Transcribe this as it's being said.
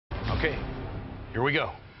Okay, here we go.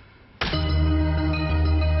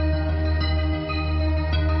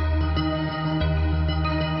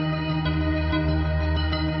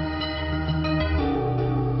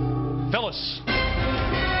 Phyllis,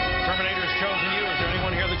 Terminator's chosen you. Is there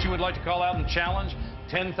anyone here that you would like to call out and challenge?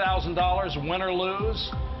 $10,000, win or lose,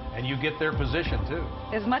 and you get their position, too.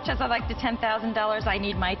 As much as I like the $10,000, I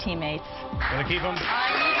need my teammates. Gonna keep them? I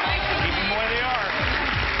need my teammates. Keep them the way they are.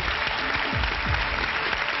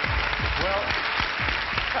 Well,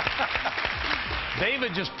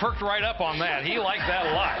 David just perked right up on that. He liked that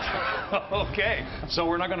a lot. Okay, so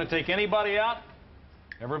we're not going to take anybody out.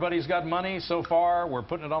 Everybody's got money so far. We're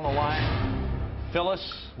putting it on the line.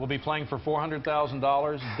 Phyllis will be playing for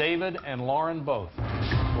 $400,000. David and Lauren both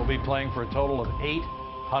will be playing for a total of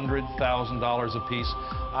 $800,000 apiece.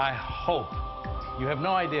 I hope. You have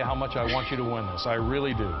no idea how much I want you to win this. I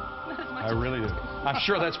really do. I really do. I'm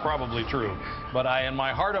sure that's probably true. But in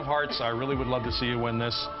my heart of hearts, I really would love to see you win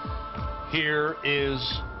this. Here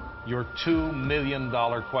is your $2 million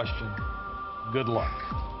question. Good luck.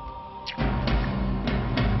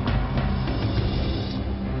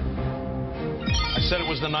 I said it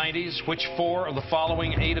was the 90s. Which 4 of the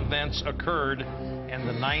following 8 events occurred in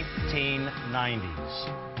the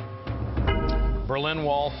 1990s? Berlin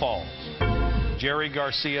Wall falls. Jerry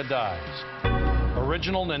Garcia dies.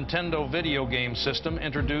 Original Nintendo video game system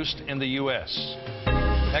introduced in the U.S.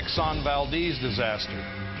 Exxon Valdez disaster.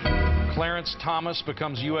 Clarence Thomas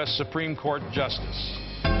becomes U.S. Supreme Court Justice.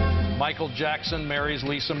 Michael Jackson marries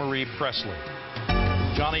Lisa Marie Presley.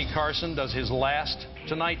 Johnny Carson does his last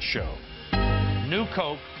Tonight Show. New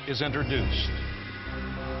Coke is introduced.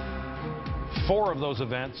 4 of those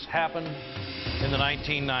events happened in the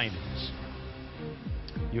 1990s.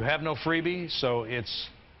 You have no freebie, so it's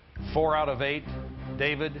 4 out of 8.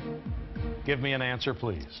 David, give me an answer,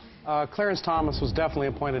 please. Clarence Thomas was definitely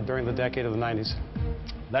appointed during the decade of the 90s.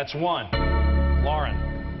 That's 1. Lauren.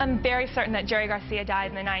 I'm very certain that Jerry Garcia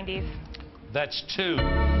died in the 90s. That's 2.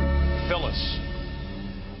 Phyllis.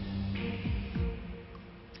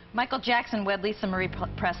 Michael Jackson wed Lisa Marie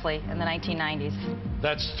Presley in the 1990s.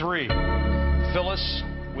 That's 3. Phyllis,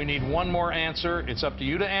 we need one more answer. It's up to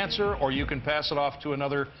you to answer, or you can pass it off to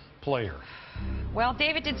another player. Well,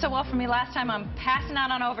 David did so well for me last time. I'm passing it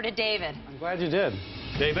on over to David. I'm glad you did.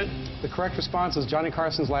 David? The correct response is Johnny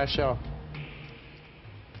Carson's last show.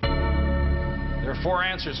 There are 4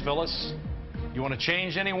 answers, Phyllis. You want to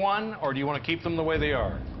change any one, or do you want to keep them the way they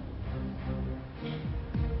are?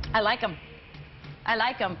 I like them. I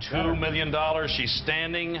like them. $2 million. She's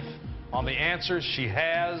standing on the answers she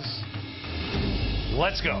has.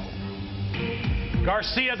 Let's go.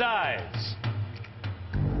 Garcia dies.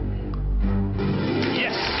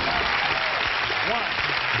 Yes.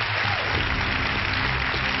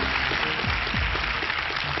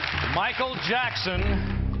 1. Michael Jackson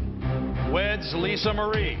weds Lisa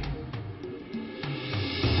Marie.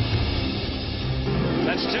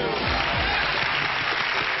 That's 2.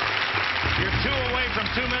 You're 2 away from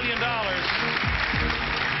 $2 million.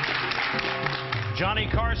 Johnny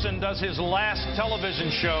Carson does his last television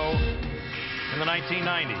show in the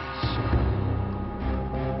 1990s.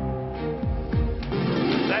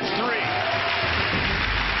 That's 3.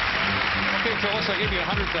 Okay, Phyllis, I gave you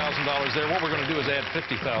 $100,000 there. What we're going to do is add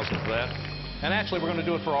 $50,000 to that. And actually, we're going to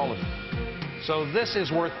do it for all of you. So this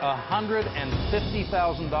is worth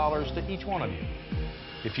 $150,000 to each one of you.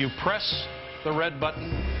 If you press the red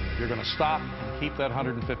button, you're going to stop and keep that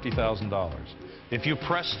 $150,000. If you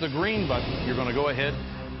press the green button, you're going to go ahead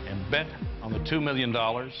and bet on the $2 million.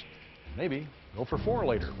 Maybe go for 4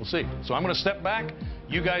 later. We'll see. So I'm going to step back.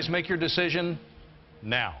 You guys make your decision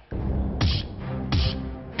now.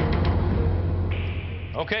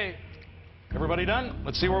 Okay. Everybody done?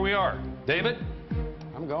 Let's see where we are. David?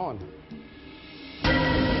 I'm going.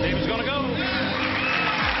 David's going to go.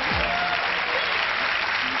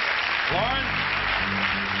 Lauren?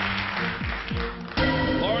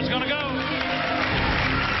 Lauren's going to go.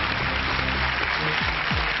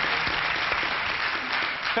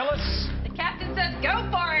 Phyllis? The captain says go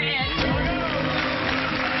for it.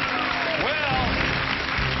 Well,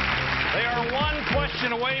 they are 1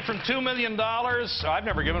 question away from $2 million. I've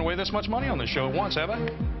never given away this much money on this show once, have I?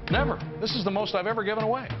 Never. This is the most I've ever given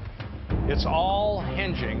away. It's all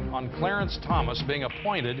hinging on Clarence Thomas being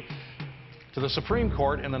appointed to the Supreme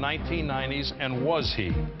Court in the 1990s, and was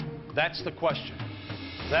he? That's the question.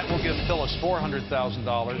 That will give Phyllis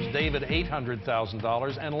 $400,000, David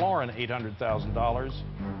 $800,000, and Lauren $800,000.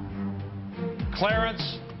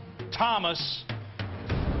 Clarence Thomas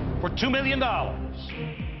for $2 million.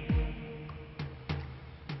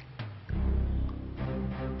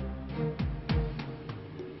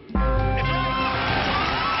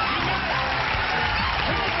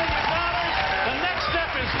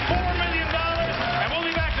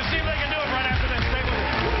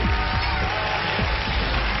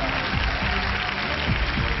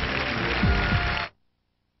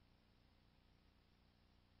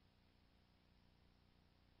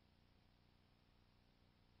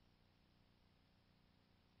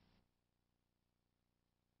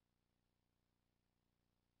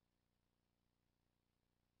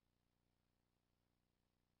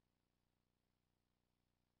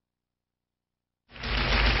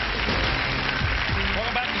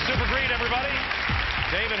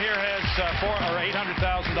 here has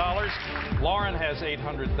 $800,000. Lauren has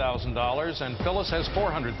 $800,000, and Phyllis has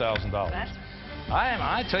 $400,000.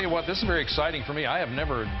 I tell you what, this is very exciting for me. I have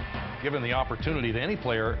never given the opportunity to any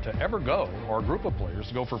player to ever go, or a group of players,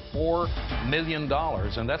 to go for $4 million,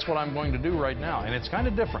 and that's what I'm going to do right now. And it's kind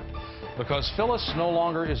of different, because Phyllis no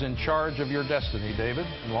longer is in charge of your destiny, David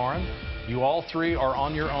and Lauren. You all three are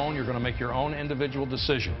on your own. You're going to make your own individual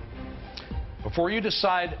decision. Before you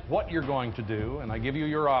decide what you're going to do, and I give you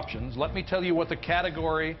your options, let me tell you what the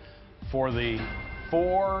category for the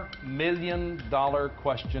 $4 million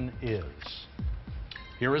question is.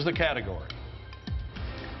 Here is the category.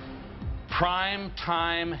 Prime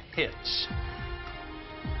time hits.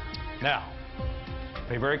 Now,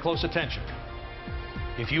 pay very close attention.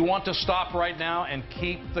 If you want to stop right now and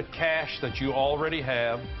keep the cash that you already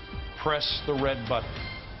have, press the red button.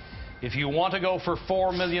 If you want to go for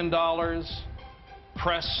 $4 million,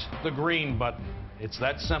 press the green button. It's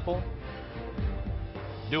that simple.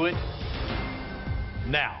 Do it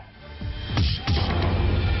now.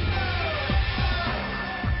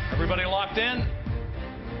 Everybody locked in?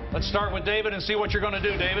 Let's start with David and see what you're going to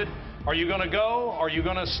do, David. Are you going to go? Are you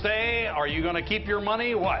going to stay? Are you going to keep your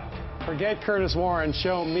money? What? Forget Curtis Warren.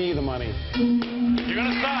 Show me the money. You're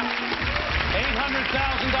going to stop.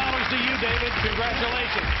 $800,000 to you, David.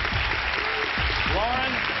 Congratulations.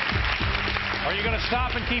 Lauren, are you going to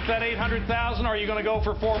stop and keep that $800,000, or are you going to go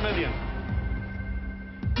for $4 million?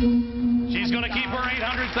 She's going to keep her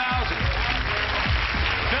 $800,000.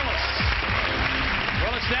 Phyllis.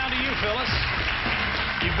 Well, it's down to you, Phyllis.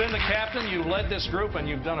 You've been the captain, you've led this group, and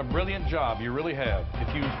you've done a brilliant job. You really have.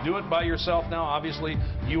 If you do it by yourself now, obviously,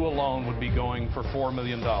 you alone would be going for $4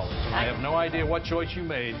 million. And I have no idea what choice you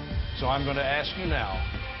made, so I'm going to ask you now,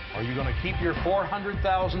 are you going to keep your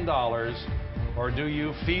 $400,000, or do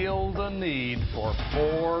you feel the need for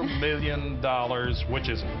 $4 million? Which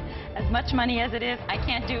is it? As much money as it is, I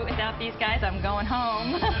can't do it without these guys. I'm going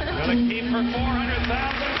home. You're going to keep her $400,000?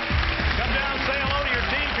 Come down, say hello to your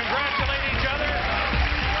team, congratulate each other.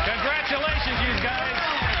 Congratulations, you guys.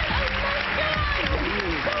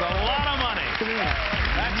 That's a lot of money.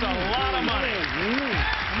 That's a lot of money.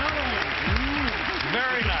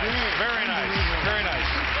 Very nice. Very nice. Very nice.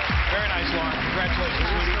 Very nice, Lauren. Congratulations,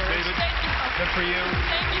 sweetie. David. Good for you.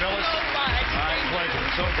 Thank you Phyllis. so much. My pleasure.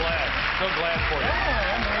 So glad. So glad for you.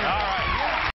 All right.